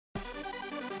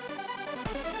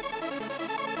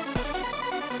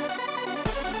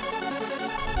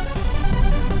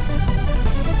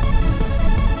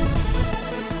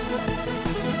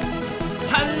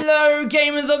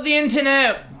gamers of the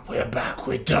internet! We're back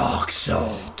with Dark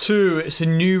Souls 2. It's a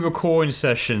new recording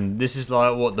session. This is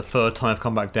like, what, the third time I've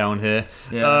come back down here.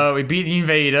 Yeah. We beat the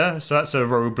invader, so that's a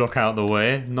roadblock out of the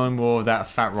way. No more of that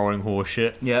fat rolling horse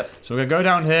shit. Yep. So we're gonna go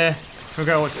down here,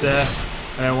 figure out what's there,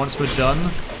 and then once we're done,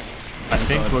 I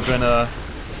think we're gonna...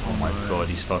 Oh my god,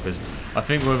 these fuckers. I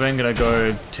think we're then gonna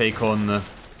go take on the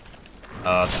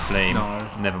flame. No.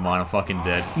 Never mind, I'm fucking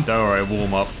dead. Don't worry,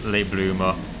 warm up, late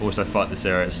bloomer. Also, fuck this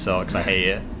area, it sucks, I hate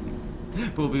it.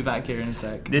 We'll be back here in a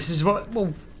sec. This is what...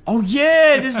 Well, oh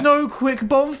yeah, there's no quick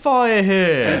bonfire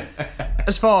here.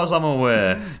 As far as I'm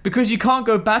aware. Because you can't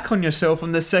go back on yourself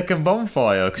on the second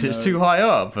bonfire, because it's too high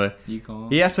up. You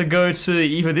can't. You have to go to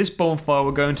either this bonfire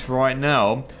we're going to right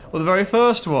now, or the very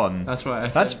first one. That's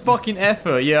right. That's fucking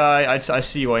effort. Yeah, I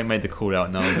see why you made the call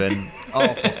out now, Ben. Oh,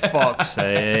 for fuck's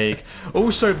sake.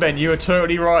 Also, Ben, you were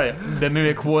totally right. The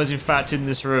mimic was, in fact, in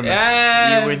this room.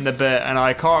 Yes! You win the bet, and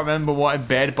I can't remember what I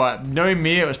bet, but knowing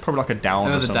me, it was probably like a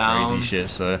down or some crazy shit,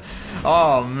 so...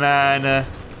 Oh, man.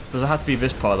 Does it have to be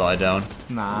this part that I down?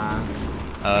 Nah.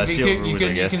 You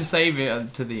can save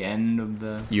it to the end of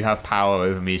the... You have power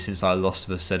over me since I lost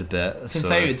the said bet. You can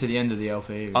save it to the end of the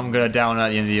LP. I'm gonna down at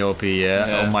the end of the LP,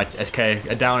 yeah. On my, okay,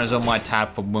 a down is on my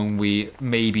tab for when we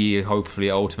maybe, hopefully,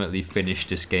 ultimately finish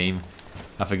this game.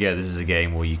 I forget this is a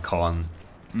game where you can't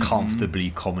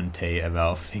comfortably commentate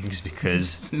about things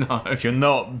because if you're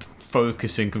not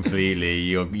focusing completely,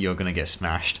 you're gonna get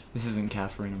smashed. This isn't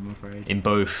Catherine, I'm afraid. In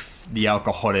both the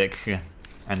alcoholic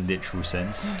and literal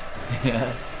sense.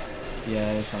 Yeah,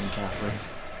 it's on Catherine.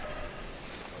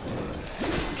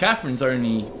 Catherine's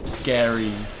only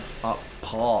scary up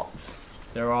parts.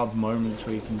 There are moments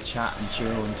where you can chat and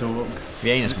chill and talk.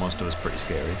 The anus monster was pretty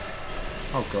scary.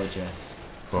 Oh god, yes.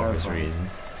 For obvious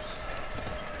reasons.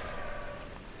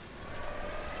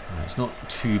 It's not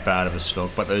too bad of a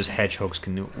slog, but those hedgehogs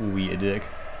can all eat a dick.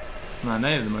 Man,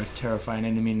 they're the most terrifying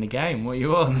enemy in the game. What are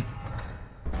you on?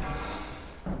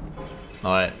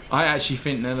 Alright. I actually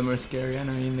think they're the most scary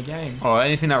enemy in the game. Alright,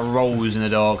 anything that rolls in the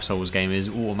Dark Souls game is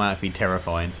automatically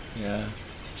terrifying. Yeah.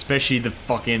 Especially the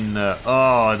fucking,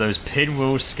 those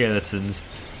pinwheel skeletons.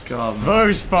 God, man.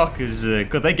 Those fuckers,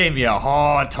 God, they gave me a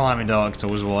hard time in Dark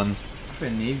Souls 1. I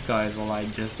think these guys were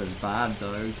like just as bad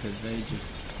though, because they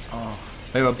just,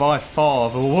 They were by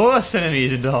far the worst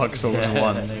enemies in Dark Souls 1.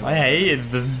 I hated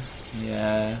them.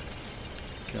 Yeah.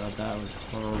 God, that was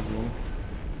horrible.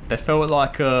 They felt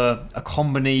like a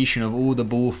combination of all the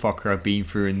bullfucker I've been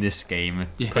through in this game,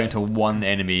 put into one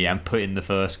enemy and put in the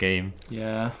first game.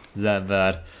 Yeah. Is that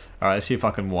bad? Alright, let's see if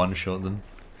I can one-shot them.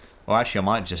 Or actually, I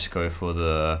might just go for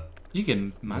the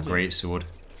great sword.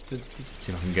 See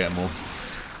if I can get them all.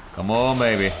 Come on,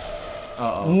 baby.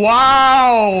 Uh-oh.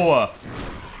 Wow!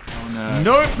 Oh no.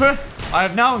 Nope! I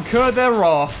have now incurred their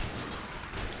wrath.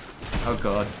 Oh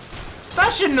god.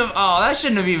 That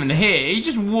shouldn't have even hit. He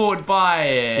just walked by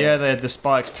it. Yeah, the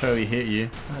spikes totally hit you.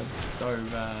 That's so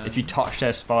bad. If you touch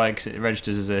their spikes, it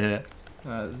registers as a hit.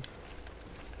 That's...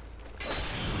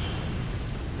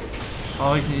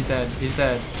 Oh, he's dead. He's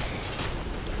dead.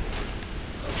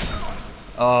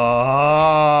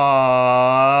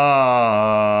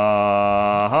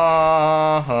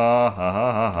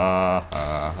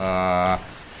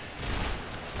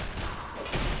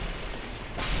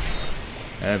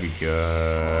 There we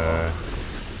go.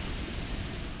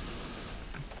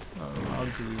 So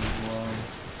ugly as well.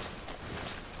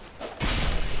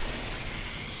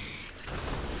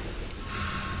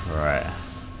 Right.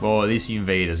 Well, at least the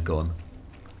invader's gone.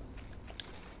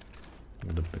 I'm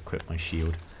gonna equip my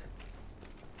shield.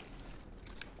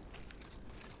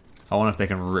 I wonder if they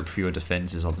can rip through your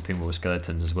defenses on the pinwheel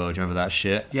skeletons as well. Do you remember that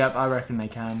shit? Yep, I reckon they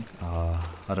can. I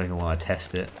don't even want to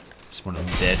test it. Just want them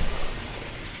dead.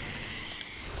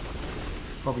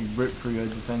 Probably rip through your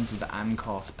defenses and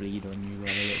cast bleed on you.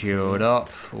 Shield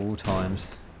up all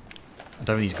times. I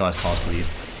don't think these guys cast bleed.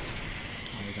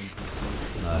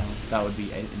 No. That would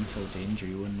be insult to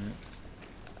injury, wouldn't it?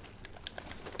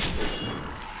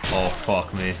 Oh,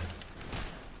 fuck me.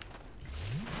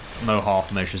 No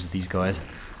half measures of these guys.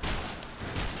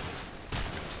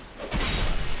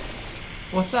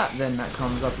 What's that then that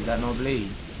comes up? Is that not bleed?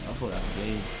 I thought that would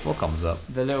bleed. What comes up?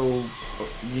 The little,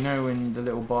 you know when the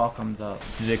little bar comes up?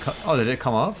 Did it come? Oh, did it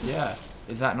come up? Yeah.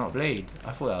 Is that not bleed?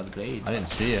 I thought that was bleed. I didn't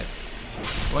see it.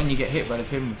 When you get hit by the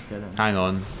pinwheel skeleton. Hang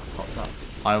on. Pops up.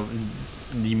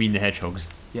 You mean the hedgehogs?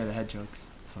 Yeah, the hedgehogs.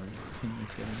 Sorry, pinwheel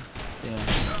skeleton. Yeah.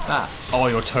 That. Oh,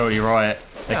 you're totally right.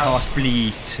 They cast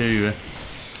bleed too.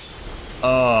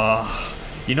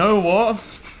 You know what?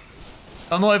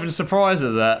 I'm not even surprised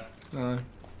at that. No.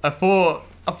 I thought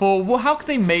I thought, well, how could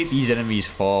they make these enemies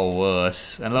far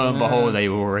worse? And lo and behold, they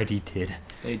already did.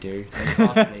 They do. They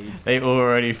cast bleed. They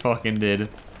already fucking did.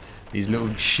 These little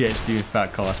shits do in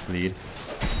fact cast bleed.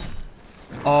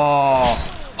 Oh!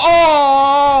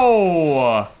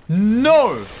 Oh!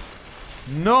 No!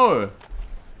 No!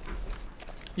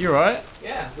 You right?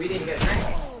 Yeah, we didn't get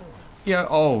drinks. Yeah,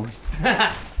 oh.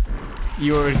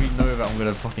 You already know that I'm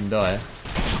gonna fucking die.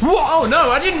 Whoa, oh no,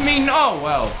 I didn't mean, oh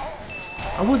well.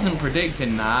 I wasn't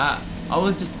predicting that.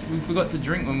 We forgot to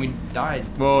drink when we died.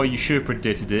 Well, you should have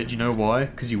predicted it. Do you know why?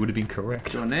 Because you would have been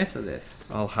correct. Do you want this or this?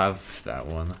 I'll have that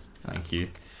one. Thank you.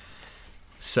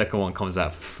 Second one comes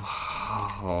out.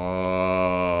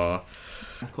 Oh.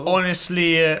 Cool.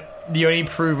 Honestly, the only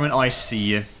improvement I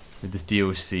see with this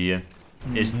DLC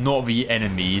is not the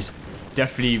enemies.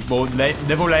 Definitely, well,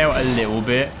 they've all laid out a little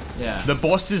bit. Yeah. The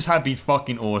bosses have been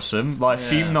fucking awesome. Like,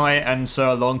 Theme Knight and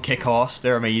Sir Long kick ass.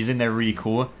 They're amazing. They're really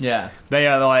cool. Yeah. They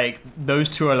are like, those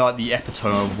two are like the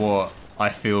epitome of what I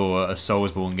feel a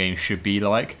Soulsborne game should be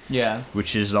like. Yeah.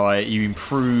 Which is like, you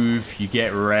improve, you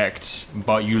get wrecked,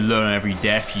 but you learn every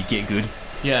death, you get good.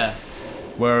 Yeah.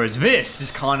 Whereas this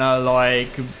is kind of like,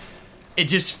 it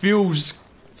just feels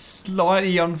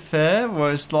slightly unfair.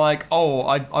 Where it's like, oh,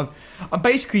 I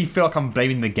basically feel like I'm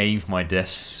blaming the game for my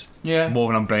deaths. Yeah. More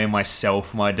than I'm blaming myself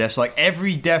for my deaths. Like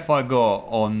every death I got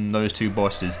on those two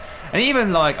bosses, and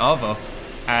even like other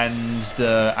and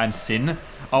Sin,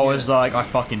 I was like, I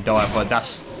fucking died, but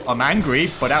I'm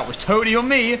angry, but that was totally on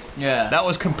me. Yeah. That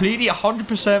was completely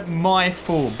 100% my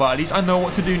fault, but at least I know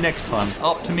what to do next time. It's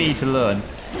up to me to learn.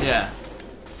 Yeah.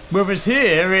 Whereas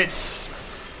here, it's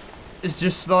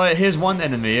just like, here's one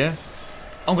enemy,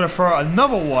 I'm gonna throw out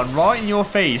another one right in your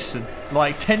face,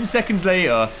 like 10 seconds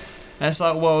later, and it's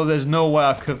like, well, there's no way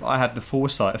I had the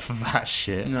foresight for that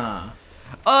shit. Nah.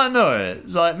 I don't know,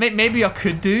 it's like, maybe I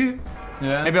could do,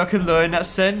 maybe I could learn in that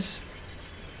sense,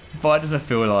 but it doesn't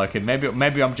feel like it.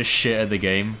 Maybe I'm just shit at the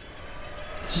game.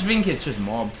 Just think it's just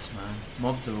mobs, man.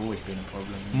 Mobs have always been a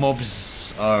problem.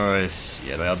 Mobs are,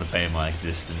 yeah, they are the bane of my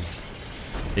existence.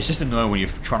 It's just annoying when you're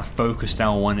trying to focus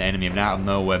down one enemy and out of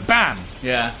nowhere, BAM!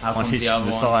 Yeah, how comes the other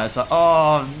one? Side. It's like,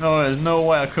 oh no, there's no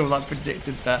way I could have like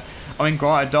predicted that. I mean,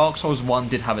 granted, Dark Souls 1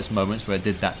 did have its moments where it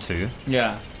did that too.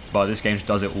 Yeah. But this game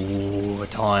does it all the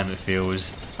time, it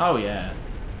feels. Oh yeah.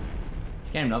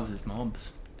 This game loves its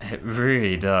mobs. It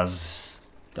really does.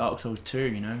 Dark Souls 2,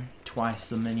 you know, twice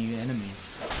the many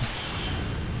enemies.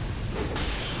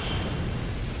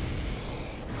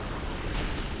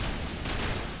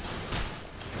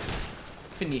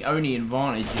 I think the only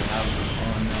advantage you have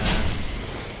on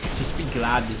just be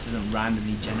glad this isn't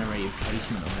randomly generated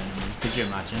placement of enemies. Could you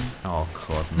imagine? Oh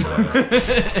god,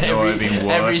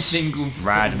 no. Every single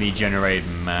randomly generated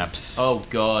maps. Oh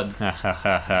god. No,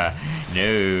 I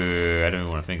don't even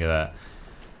want to think of that.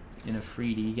 In a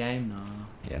 3D game, no.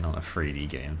 Yeah, not a 3D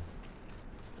game.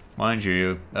 Mind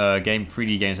you,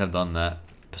 3D games have done that.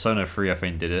 Persona 3, I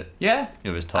think, did it. Yeah.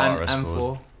 It was Tartarus. And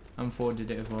 4. And 4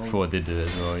 did it as well. 4 did do it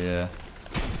as well, yeah.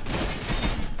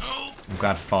 I'm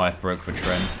glad 5 broke for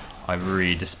Trent. I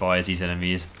really despise these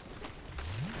enemies.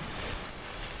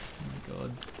 Oh my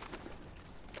god.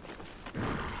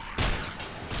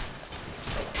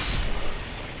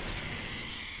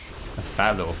 They're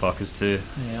fat little fuckers too.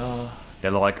 They are.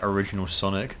 They're like original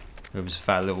Sonic with his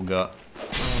fat little gut.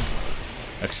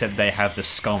 Oh. Except they have the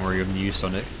scummery of new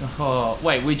Sonic. Oh,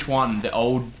 wait, which one? The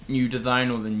old new design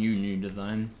or the new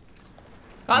design?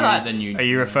 I like the new. Are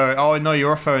you referring? Oh no,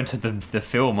 you're referring to the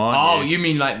film, aren't you? Oh, you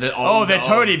mean like the old? Oh, they're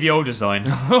totally the old design.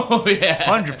 Oh yeah.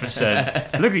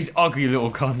 100%. Look at these ugly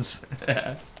little cunts.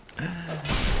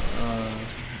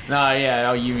 No, yeah.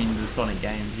 Oh, you mean the Sonic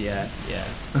games? Yeah, yeah.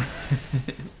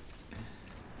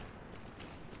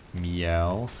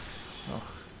 Meow. Oh.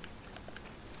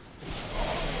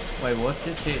 Wait, what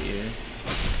just hit you?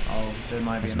 Oh, there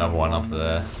might be There's another one up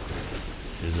there.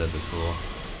 It was there before.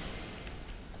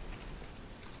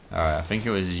 Alright, I think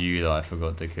it was you that I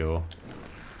forgot to kill.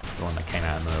 The one that came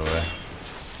out of nowhere.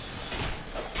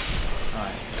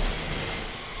 Alright.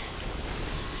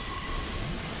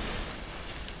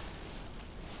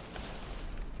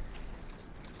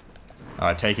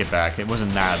 Alright, take it back. It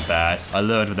wasn't that bad. I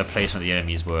learned where the placement of the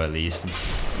enemies were at least.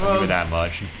 I'll give it that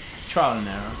much. Trial and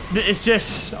error. It's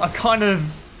just, I kind of...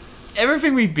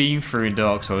 Everything we've been through in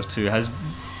Dark Souls 2 has,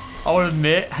 I will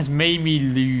admit, has made me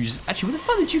lose... Actually, where the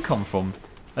fuck did you come from?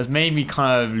 Has made me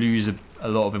kind of lose a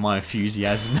lot of my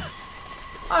enthusiasm.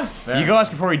 You guys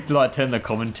could probably like turn the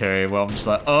commentary where I'm just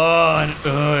like,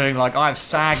 and like I've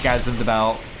sargasmed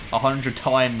about 100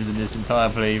 times in this entire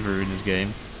playthrough in this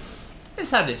game.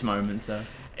 It's had its moments though.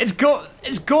 It's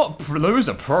got loads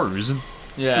of pros.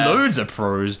 Yeah. Loads of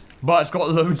pros, but it's got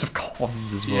loads of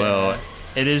cons as well.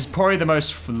 It is probably the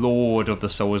most flawed of the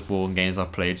Soulsborne games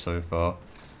I've played so far.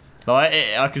 Like,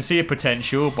 I can see a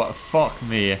potential, but fuck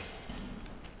me.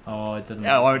 Oh, it doesn't.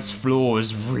 Oh, its flaw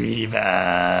is really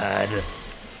bad.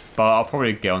 But I'll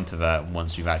probably get onto that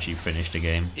once we've actually finished the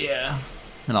game. Yeah.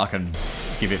 And I can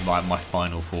give it my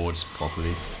final thoughts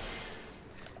properly.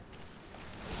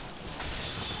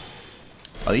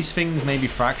 Are these things maybe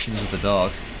fractions of the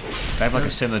dark? They have like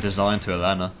a similar design to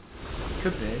Alana.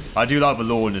 Could be. I do like the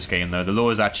lore in this game though. The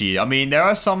lore is actually, I mean, there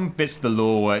are some bits of the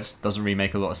lore where it doesn't really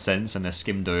make a lot of sense and they're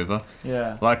skimmed over.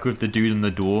 Yeah. Like with the dude on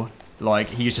the door. Like,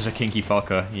 he's just a kinky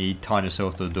fucker. He tied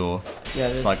himself to the door. Yeah.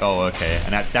 It's like, oh, okay.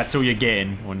 And that's all you're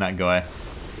getting on that guy.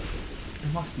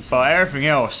 It must be. But everything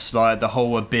else, like the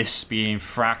whole abyss being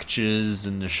fractures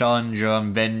and the Chandra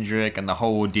and Vendrick and the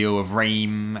whole deal of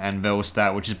Raim and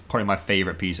Velstadt, which is probably my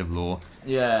favourite piece of lore.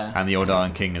 Yeah. And the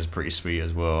Eldarin King is pretty sweet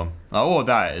as well. Like, all of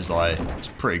that is like, it's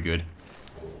pretty good.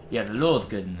 Yeah, the lore's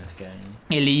good in this game.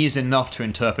 It leaves enough to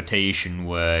interpretation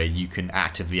where you can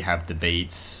actively have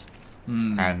debates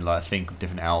and like think of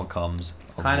different outcomes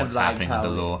of Kind of what's like happening with the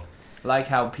lore. Like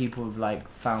how people have like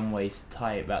found ways to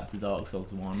tie it back to Dark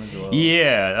Souls 1 as well.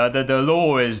 Yeah, the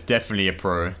lore is definitely a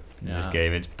pro in this Yeah.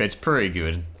 game. It's pretty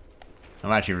good.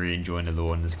 I'm actually really enjoying the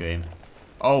lore in this game.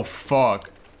 Oh fuck!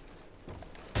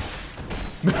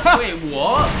 Wait,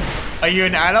 what? Are you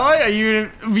an ally? Are you?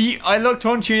 I looked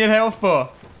onto you in health bar.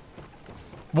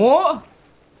 What?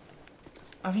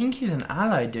 I think he's an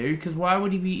ally, dude. Because why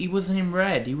would he be? He wasn't in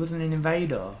red. He wasn't an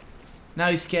invader. Now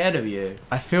he's scared of you.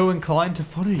 I feel inclined to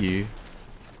follow you.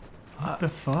 What the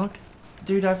fuck?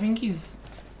 Dude, I think he's.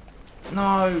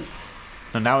 No.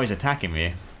 No, now he's attacking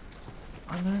me.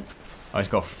 I don't. Oh, he's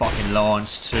got a fucking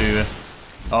lance too.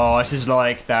 Oh, this is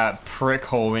like that prick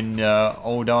hole in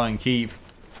Old Iron Keep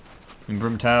in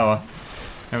Brim Tower.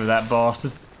 Remember that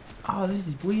bastard? Oh, this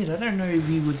is weird. I don't know if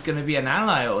he was gonna be an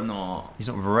ally or not. He's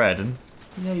not red. And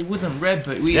Yeah, he wasn't red,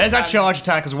 but we. there's that attacked- charge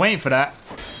attack. I was waiting for that.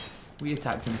 We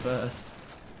attacked him first.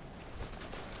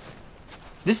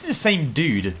 This is the same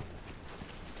dude. Is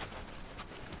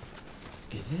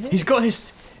it? He's got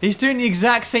his. He's doing the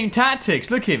exact same tactics.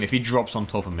 Look at him if he drops on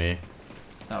top of me.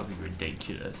 That would be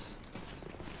ridiculous.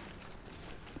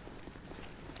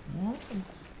 What?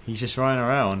 He's just running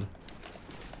around.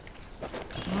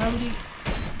 Why would he?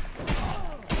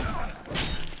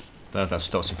 Don't know if that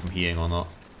stops him from healing or not.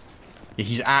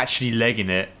 He's actually legging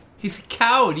it. He's a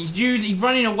coward. He's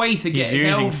running away to get He's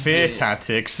using health. fear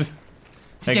tactics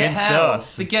to against get health,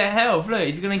 us. To get health. Look,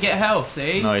 he's gonna get health.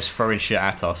 See? No, he's throwing shit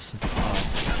at us.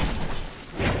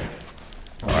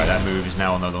 Alright, that move is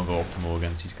now no longer optimal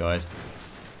against these guys.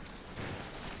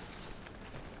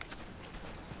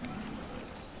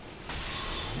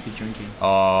 He's drinking.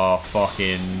 Oh,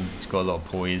 fucking. He's got a lot of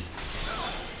poise.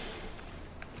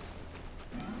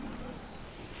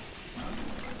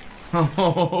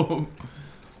 Oh.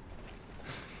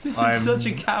 This is such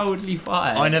a cowardly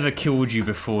fight. I never killed you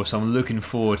before, so I'm looking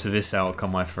forward to this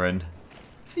outcome, my friend.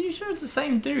 So you sure it's the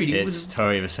same dude? He It's was.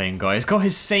 totally the same guy. He's got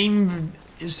his same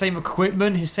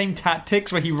equipment, his same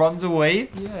tactics where he runs away.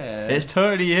 Yeah. It's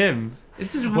totally him.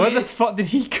 It's just Where weird. the fuck did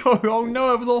he go? Oh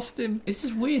no, I've lost him. It's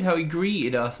just weird how he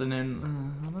greeted us and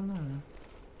then I don't know.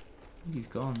 I think he's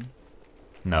gone.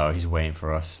 No, he's waiting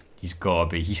for us. He's gotta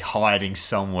be. He's hiding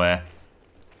somewhere.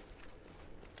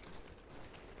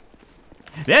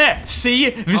 There! See?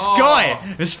 This guy!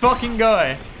 This fucking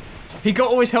guy! He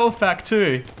got all his health back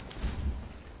too.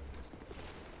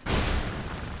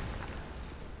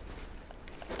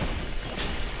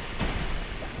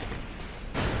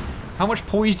 How much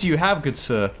poise do you have, good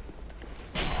sir?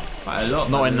 Quite a lot.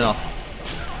 Not man. enough.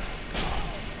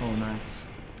 Oh, nice.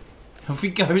 Off he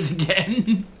goes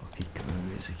again. Off he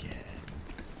goes again.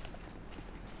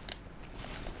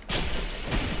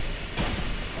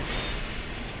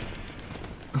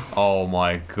 Oh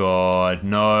my god,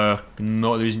 no.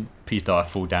 Not losing. Please die at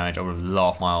full damage. I would have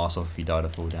laughed my ass off if he died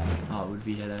at full damage. Oh, it would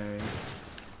be hilarious.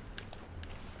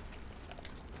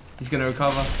 He's gonna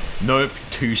recover. Nope,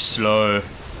 too slow.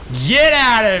 Get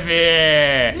out of He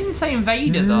here! didn't say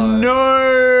invader though.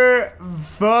 No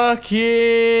fucking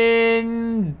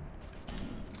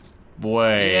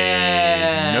way.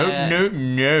 Yeah. Nope,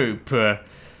 nope.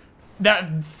 That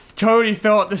totally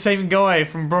felt like the same guy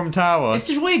from Brom Tower. It's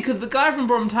just weird because the guy from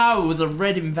Brom Tower was a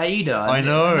red invader. I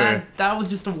know. And that was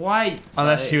just a white.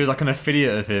 Unless he was like an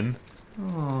affiliate of him.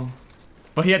 Oh.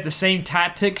 But he had the same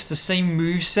tactics, the same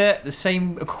moveset, the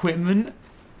same equipment.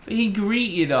 But he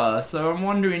greeted us, so I'm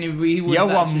wondering if he was. The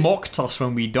other one actually... mocked us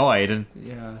when we died, and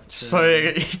Yeah.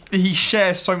 so he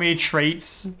shares so many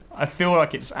traits. I feel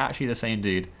like it's actually the same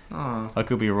dude. Oh. I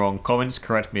could be wrong. Comments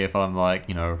correct me if I'm like,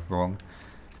 you know, wrong.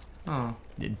 Oh.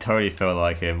 It totally felt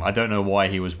like him. I don't know why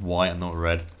he was white and not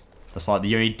red. That's like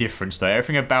the only difference though.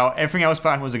 Everything else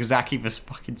about him was exactly the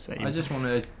fucking same.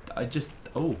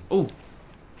 Oh.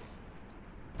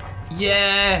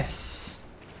 Yes!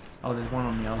 Oh, there's one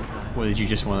on the other side. What did you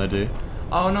just want to do?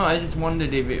 Oh no, I just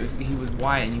wondered if he was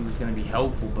white and he was going to be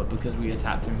helpful, but because we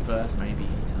attacked him first, maybe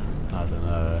he turned. I don't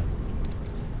know.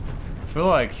 I feel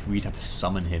like we'd have to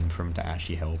summon him for him to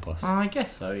actually help us. Oh, I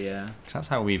guess so, yeah. Because that's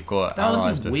how we've got That was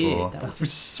allies just before. weird. That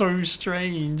was so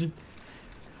strange.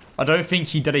 I don't think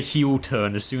he did a heel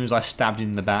turn as soon as I stabbed him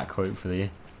in the back,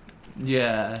 hopefully.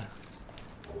 Yeah.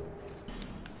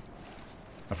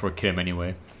 I probably kill him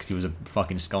anyway, because he was a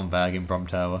fucking scumbag in Brum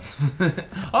Tower.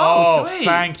 Oh, sweet!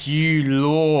 Thank you,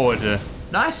 Lord.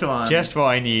 Nice one. Just what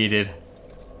I needed.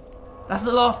 That's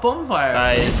the last bonfire.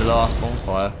 That is the last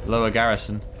bonfire. Lower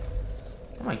garrison.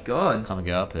 Oh my god. Can't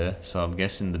get up here, so I'm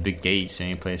guessing the big gate's the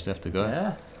only place left to go.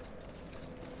 Yeah.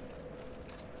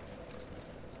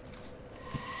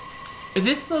 Is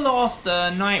this the last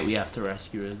knight we have to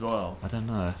rescue as well? I don't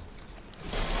know.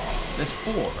 There's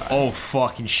 4, right? Oh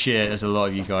fucking shit, there's a lot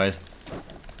of you guys.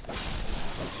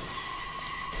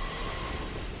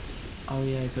 Oh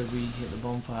yeah, because we hit the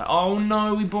bonfire. Oh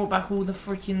no, we brought back all the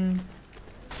freaking...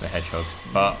 The hedgehogs.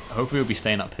 But hopefully we'll be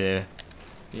staying up here.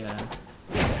 Yeah.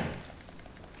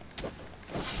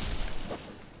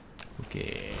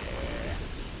 Okay.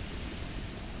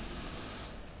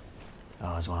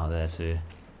 Oh, there's one out there too.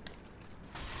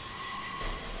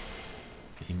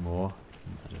 Any more?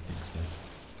 I don't think so.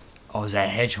 Oh, there's a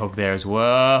hedgehog there as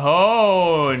well.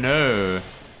 Oh no!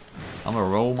 I'm gonna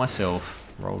roll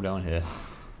myself. Roll down here.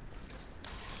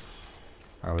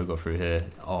 Alright, we'll go through here.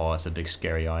 Oh, that's a big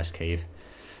scary ice cave.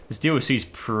 This DLC is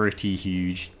pretty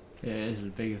huge. Yeah, it is the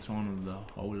biggest one of the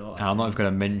whole lot. And I'm not even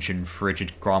going to mention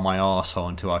frigid grind my arsehole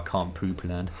until I can't poop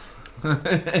land.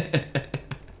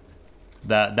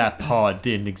 That part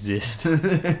didn't exist.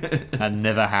 That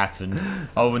never happened.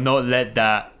 I will not let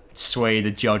that sway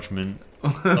the judgment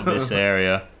of this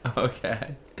area.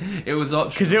 Okay. It was optional.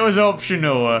 Because it was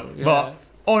optional. Yeah. But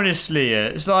honestly,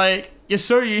 it's like, you're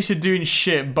so used to doing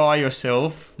shit by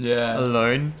yourself. Yeah.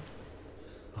 Alone.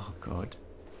 Oh god.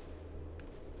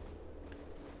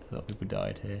 A lot of people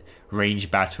died here.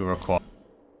 Range battle required.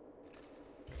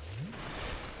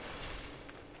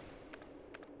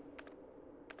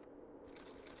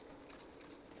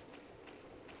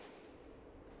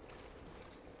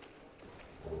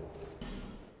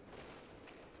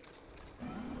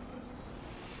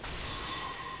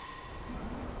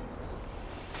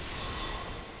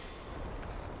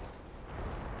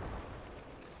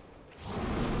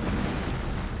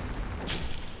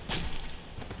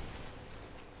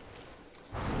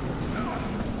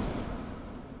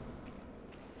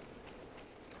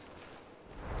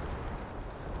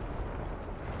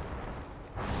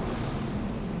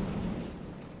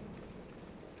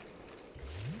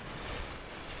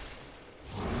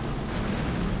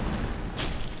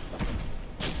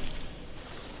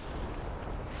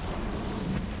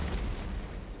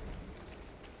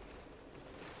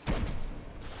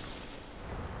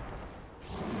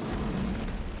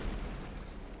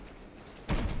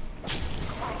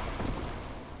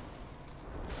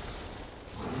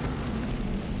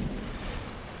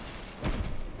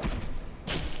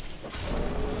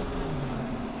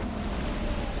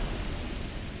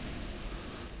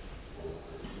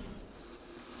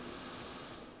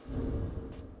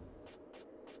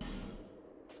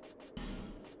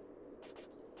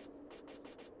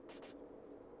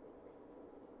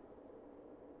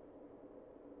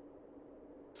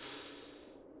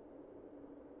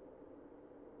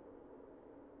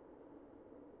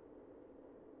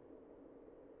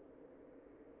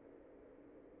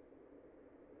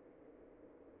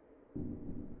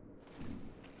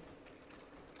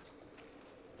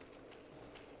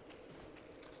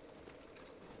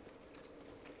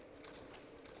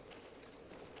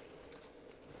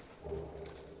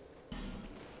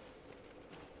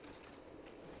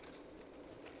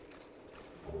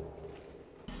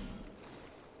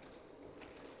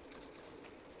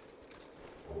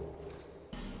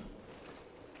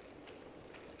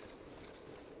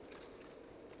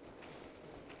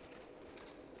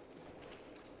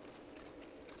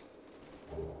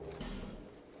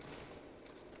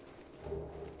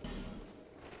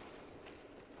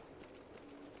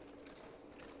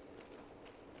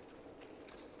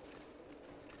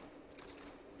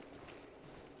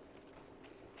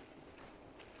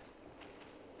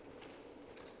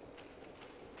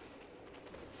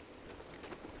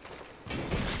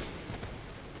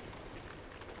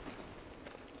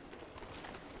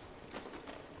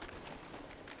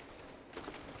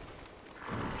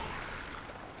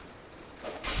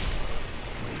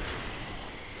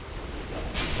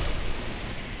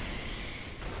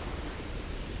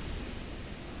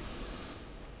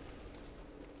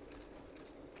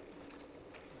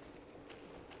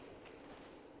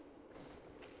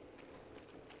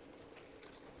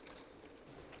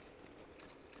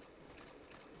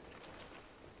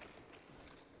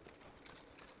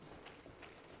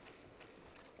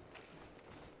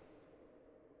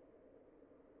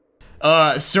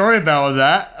 Sorry about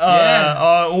that.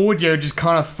 Our audio just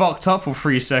kind of fucked up for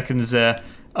 3 seconds there.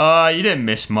 You didn't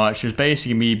miss much. It was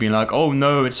basically me being like, oh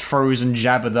no, it's frozen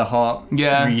Jabba the Hutt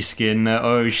reskin.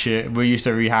 Oh shit, we're used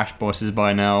to rehash bosses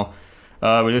by now.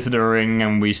 We looked at the ring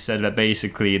and we said that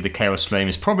basically the Chaos Flame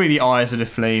is probably the Eyes of the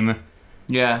Flame.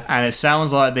 Yeah. And it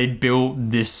sounds like they built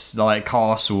this like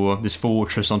castle, this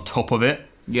fortress on top of it.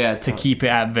 Yeah. To keep it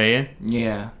at bay.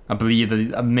 Yeah. I believe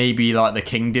that maybe like the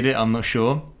king did it, I'm not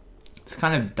sure. It's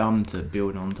kind of dumb to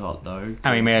build on top though.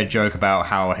 And we made a joke about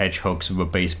how hedgehogs were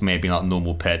maybe like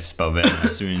normal pets, but then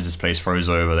as soon as this place froze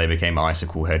over, they became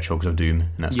icicle hedgehogs of doom.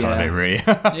 And that's kind of it, really.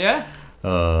 Yeah.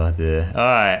 Oh dear.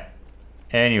 Alright.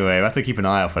 Anyway, we have to keep an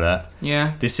eye out for that.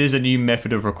 Yeah. This is a new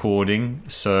method of recording,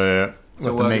 so we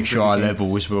have to make sure our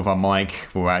levels with our mic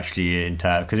were actually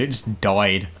intact, because it just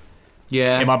died.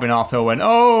 Yeah. It might have been after I went,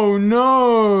 oh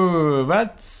no,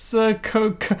 that's a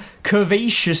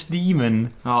curvaceous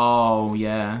demon. Oh,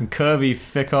 yeah. Curvy,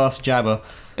 thick-ass Jabba.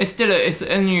 It's still it's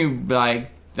a new, like,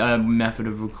 method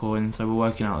of recording, so we're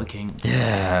working out the kinks.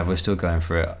 Yeah, we're still going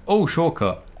for it. Oh,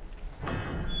 shortcut.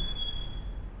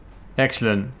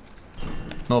 Excellent.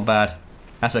 Not bad.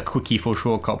 That's a quickie for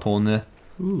shortcut porn there.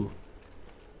 Ooh.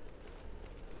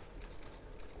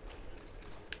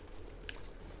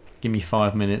 Give me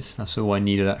 5 minutes. That's all I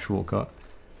need of that shortcut.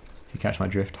 If you catch my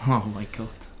drift. Oh my god.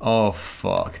 Oh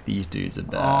fuck, these dudes are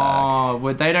back. Oh,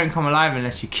 well they don't come alive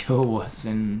unless you kill what's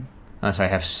in. Unless I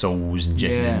have souls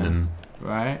injected in them.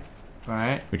 Right,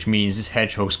 right. Which means this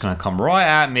hedgehog's gonna come right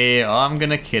at me. I'm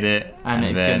gonna kill it. And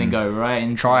it's gonna go right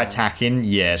in. Try attacking.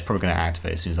 Yeah, it's probably gonna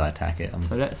activate as soon as I attack it.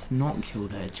 So let's not kill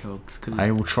the hedgehogs.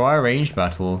 I will try a ranged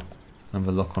battle.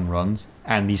 Another lock on runs.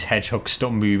 And these hedgehogs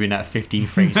stop moving at 15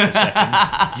 frames per second.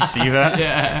 Did you see that?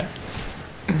 Yeah.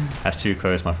 That's too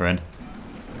close, my friend.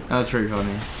 That was pretty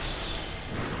funny.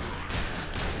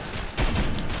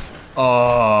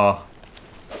 Oh.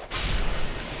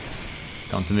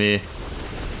 Come to me.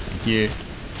 Thank you.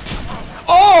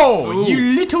 Oh, ooh.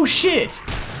 you little shit.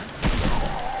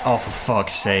 Oh, for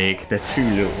fuck's sake. They're too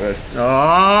little.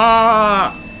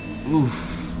 Ah.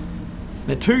 Oof.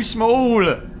 They're too small.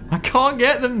 I can't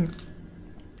get them.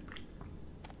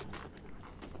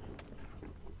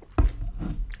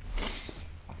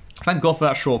 Thank God for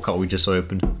that shortcut we just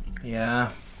opened.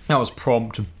 Yeah. That was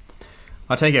prompt.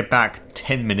 I take it back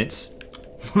 10 minutes.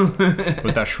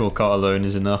 With that shortcut alone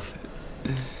is enough.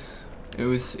 It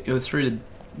was through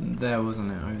there,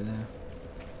 wasn't it? Over there.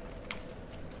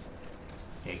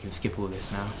 Yeah, you can skip all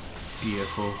this now.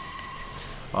 Beautiful.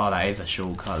 Oh, that is a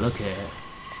shortcut. Look at it.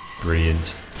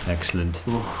 Brilliant. Excellent.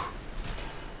 Oof.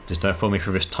 Just don't follow me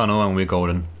through this tunnel and we're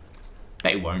golden.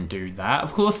 They won't do that.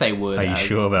 Of course they would. Are you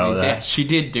sure about that? Yeah, she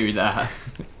did do that.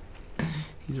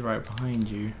 He's right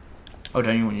behind you. Oh,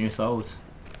 don't you want your souls?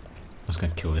 I was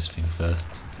going to kill this thing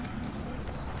first.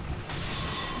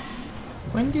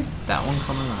 When did that one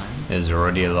come alive? It was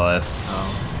already alive.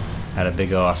 Oh. Had a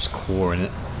big ass core in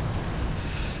it.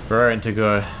 Raring to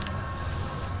go.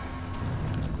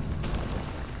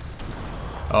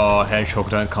 Oh, hedgehog,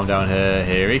 don't come down here.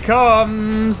 Here he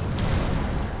comes!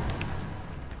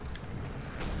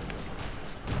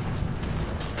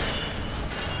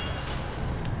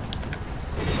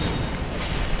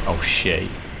 Oh, shit.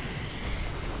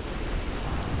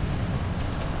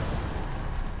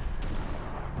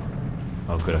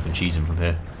 Oh, good, I can cheese him from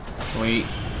here. Sweet.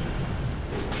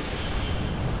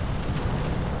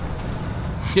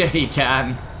 Yeah, you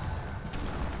can.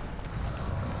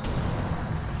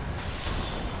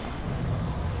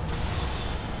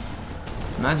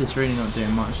 Magic's really not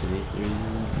doing much of these dudes, is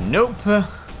it? Nope.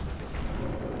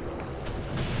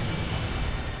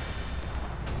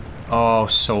 Oh,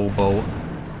 Soul Bolt.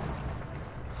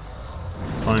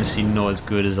 Honestly, not as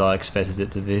good as I expected it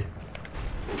to be.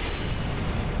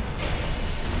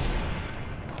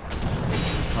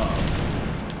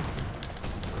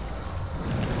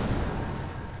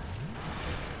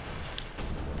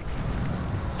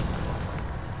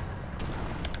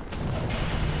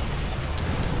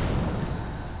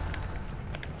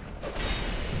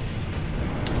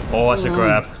 Oh, that's a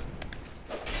grab.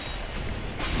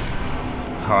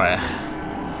 Alright.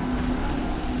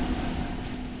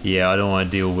 Yeah, I don't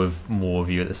want to deal with more of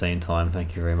you at the same time.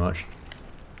 Thank you very much.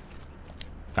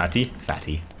 Fatty?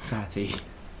 Fatty. Fatty.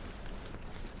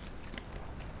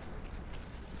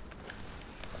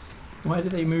 Why do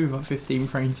they move at 15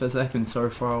 frames per second so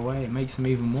far away? It makes them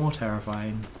even more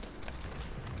terrifying.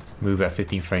 Move at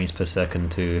 15 frames per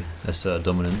second to assert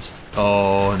dominance.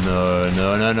 Oh no,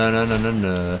 no, no, no, no, no, no,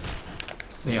 no.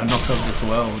 They are not of this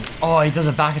world. Oh, he does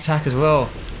a back attack as well.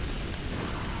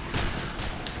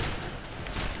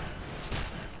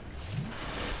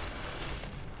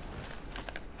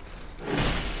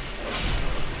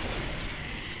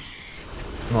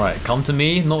 Right, come to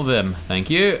me, not them. Thank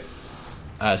you.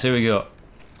 Alright, so here we go.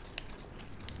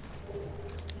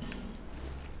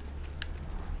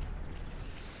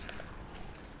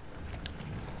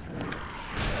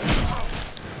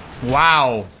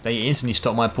 Wow, they instantly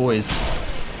stopped my poise.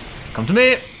 Come to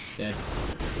me. Dead.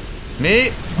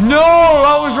 Me? No,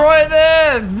 I was right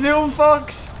there. Little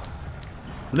fucks.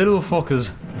 Little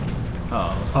fuckers.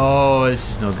 Oh. Oh,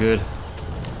 this is not good.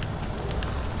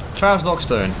 Travis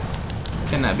Lockstone.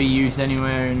 Can that be used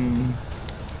anywhere in...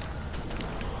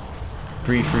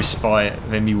 Brief respite,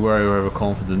 then be wary or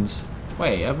overconfidence.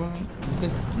 Wait, haven't we... Is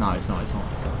this... No, it's not. It's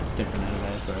different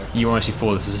anyway, sorry. You honestly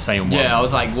thought this was the same one? Yeah, I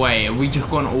was like, wait, have we just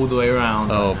gone all the way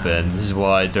around? Oh, Ben, this is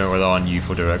why I don't rely on you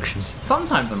for directions.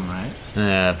 Sometimes I'm right.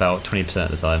 Yeah, about 20%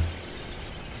 of the time.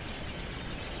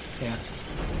 Yeah.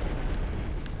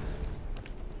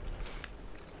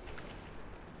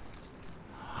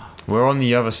 We're on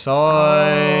the other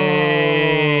side.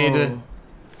 Oh.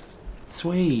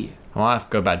 Sweet. I might have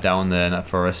to go back down there in that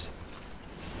forest.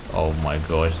 Oh my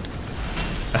god.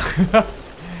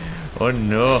 Oh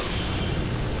no.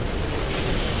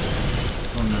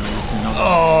 Oh no, this is not...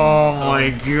 Oh my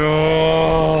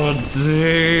god,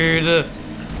 dude.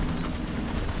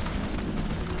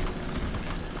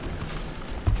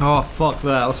 Oh fuck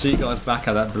that. I'll see you guys back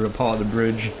at that part of the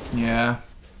bridge. Yeah.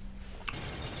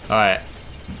 Alright.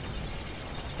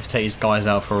 Let's take these guys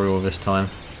out for real this time.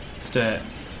 Let's do it.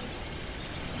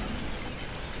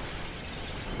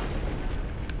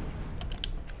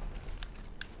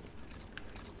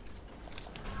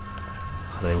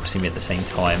 They all see me at the same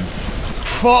time.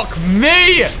 Fuck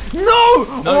me! No!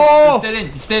 No, oh! you're still in.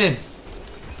 You're still in.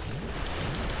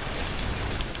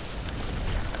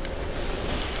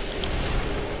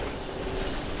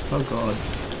 Oh god.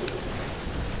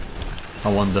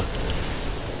 I wonder.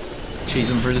 Cheese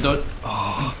him through the door.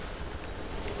 Oh.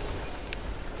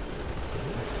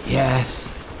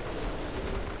 Yes.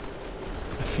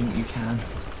 I think you can.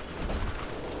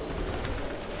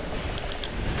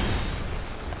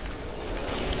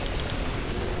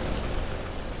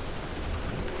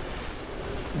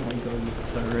 Oh my god, this is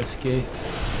so risky.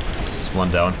 Just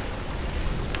one down.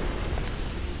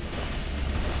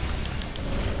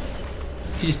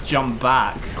 He just jumped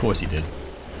back. Of course he did.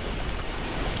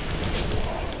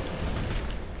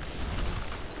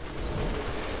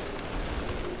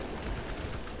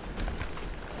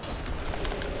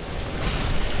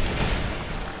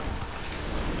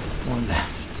 One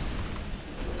left.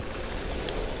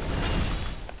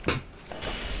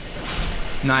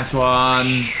 Nice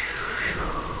one.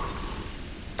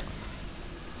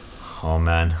 Oh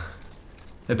man.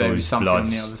 There better be something on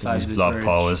the other side of the blood bridge.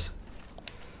 powers.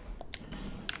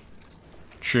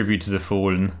 Tribute to the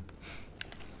fallen.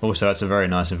 Also, it's a very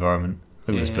nice environment.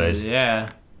 Look at this place. Yeah.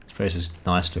 This place is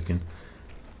nice looking.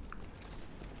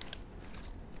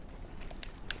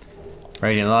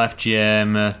 Radiant Life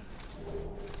Gem.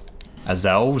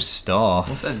 Azal's Staff.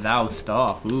 What's that thou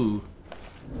staff? Ooh.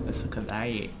 Let's look at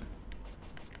that.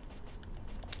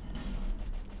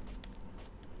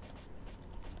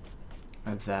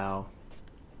 A thou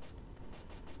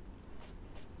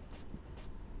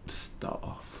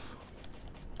staff.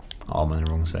 Oh, I'm in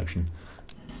the wrong section.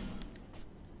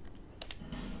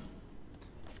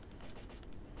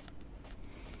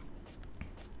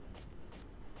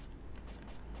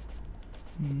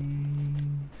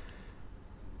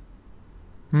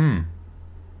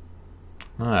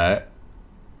 Alright.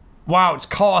 Wow, its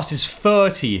cost is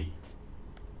 30.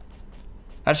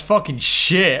 That's fucking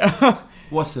shit.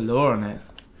 What's the lore on it?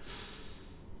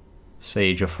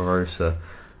 Sage of Ferosa.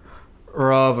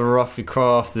 Rather roughly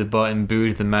crafted but imbued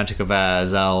with the magic of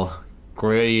Azal.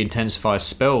 Greatly intensifies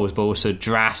spells but also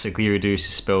drastically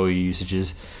reduces spell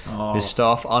usages. Oh. This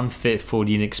staff, unfit for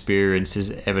the inexperienced,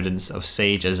 is evidence of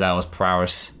Sage Azal's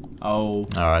prowess. Oh.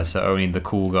 Alright, so only the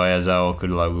cool guy Azal could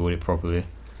like wield it properly.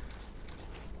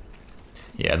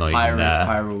 Yeah, not High using risk, that.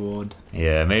 high reward.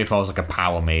 Yeah, maybe if I was like a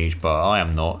power mage, but I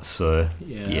am not, so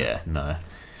yeah, no.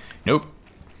 Nope.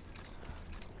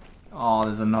 Oh,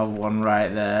 there's another one right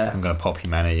there. I'm gonna pop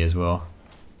humanity as well.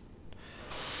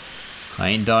 I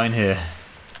ain't dying here.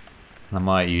 I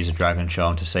might use a dragon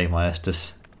charm to save my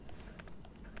Estus.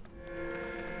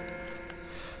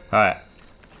 Alright.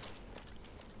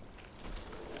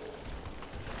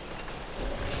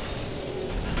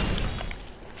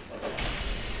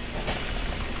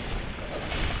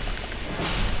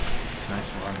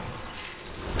 Nice one.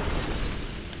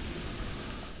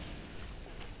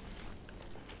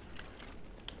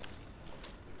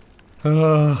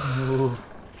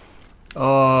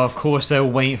 Oh, of course they're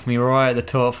waiting for me right at the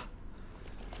top.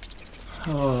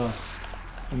 Oh,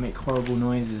 they make horrible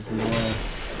noises as well.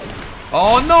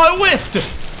 Oh no, I whiffed!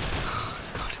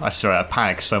 God, I swear, I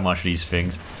panic so much of these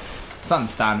things. It's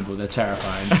understandable, they're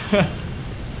terrifying.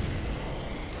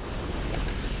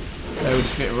 They would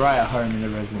fit right at home in a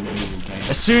Resident Evil game.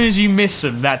 As soon as you miss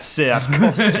them, that's it, that's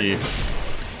cost you.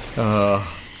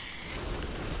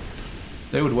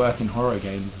 They would work in horror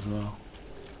games as well.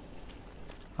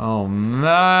 Oh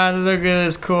man, look at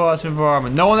this cool ass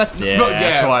environment. No one that. Yeah,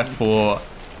 that's what I thought.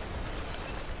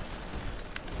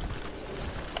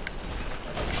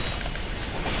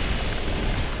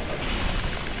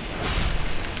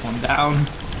 One down.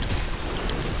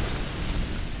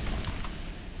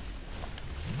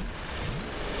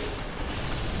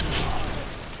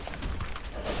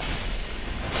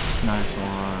 Nice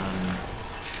one.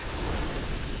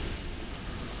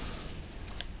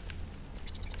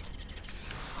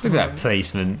 Look at that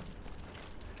placement.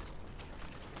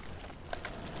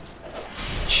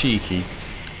 Cheeky.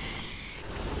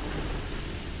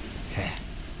 Okay.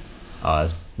 Oh,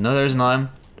 no, there's nine.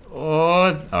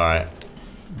 Oh, alright.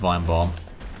 Vine bomb.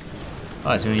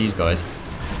 Oh, it's one of these guys.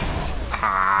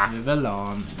 With a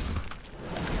lance.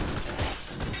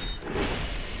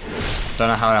 Don't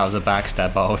know how that was a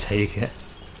backstab, but I'll take it.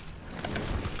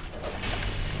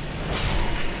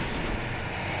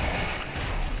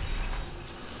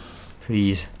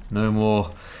 Please, no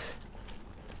more.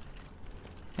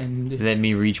 And let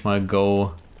me reach my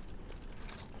goal.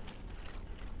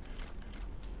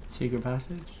 Secret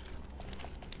passage?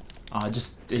 Oh,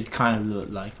 it kind of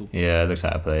looked like a... Yeah, it looks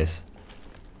out of place.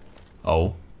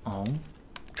 Oh. Oh.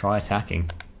 Try attacking.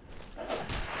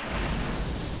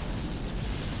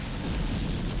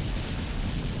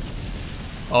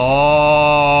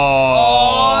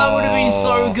 Oh, that would have been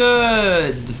so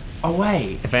good. Oh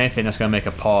wait. If anything, that's gonna make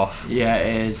a path. Yeah,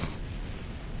 it is.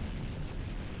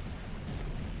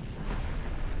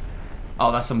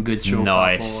 Oh, that's some good short.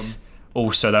 Nice.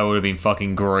 Also, that would have been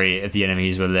fucking great if the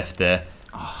enemies were left there.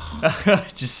 Oh.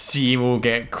 Just see them all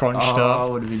get crunched up. Oh,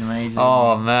 that would have been amazing.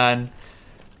 Oh man,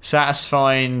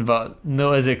 satisfying, but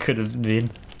not as it could have been.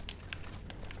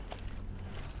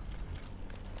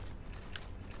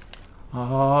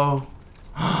 Oh.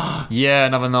 Yeah,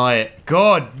 another night.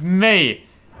 God, mate.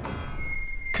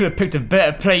 Could have picked a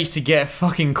better place to get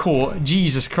fucking caught.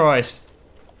 Jesus Christ.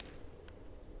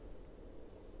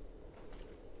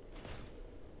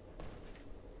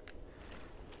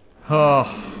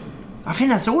 Oh. I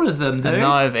think that's all of them, dude. And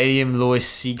now if Eleum Loyce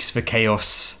seeks for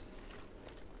chaos.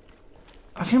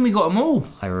 I think we got them all.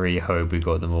 I really hope we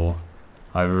got them all.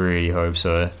 I really hope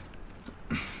so.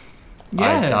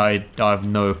 Yeah. I have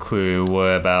no clue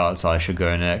whereabouts I should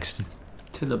go next.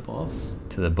 To the boss.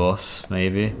 To the boss,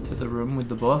 maybe. To the room with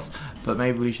the boss. But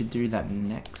maybe we should do that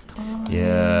next time.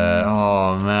 Yeah.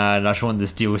 Oh man, I just want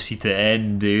this DLC to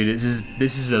end, dude. This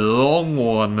is a long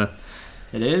one.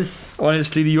 It is.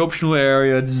 Honestly, the optional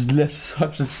area just left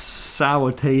such a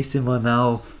sour taste in my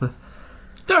mouth.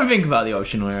 Don't think about the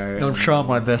optional area. I'm trying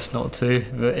my best not to,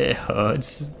 but it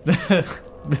hurts.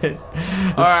 The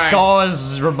right.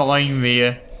 scars remind me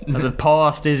that the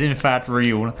past is in fact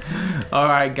real.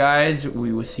 Alright guys,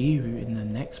 we will see you in the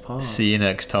next part. See you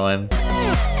next time.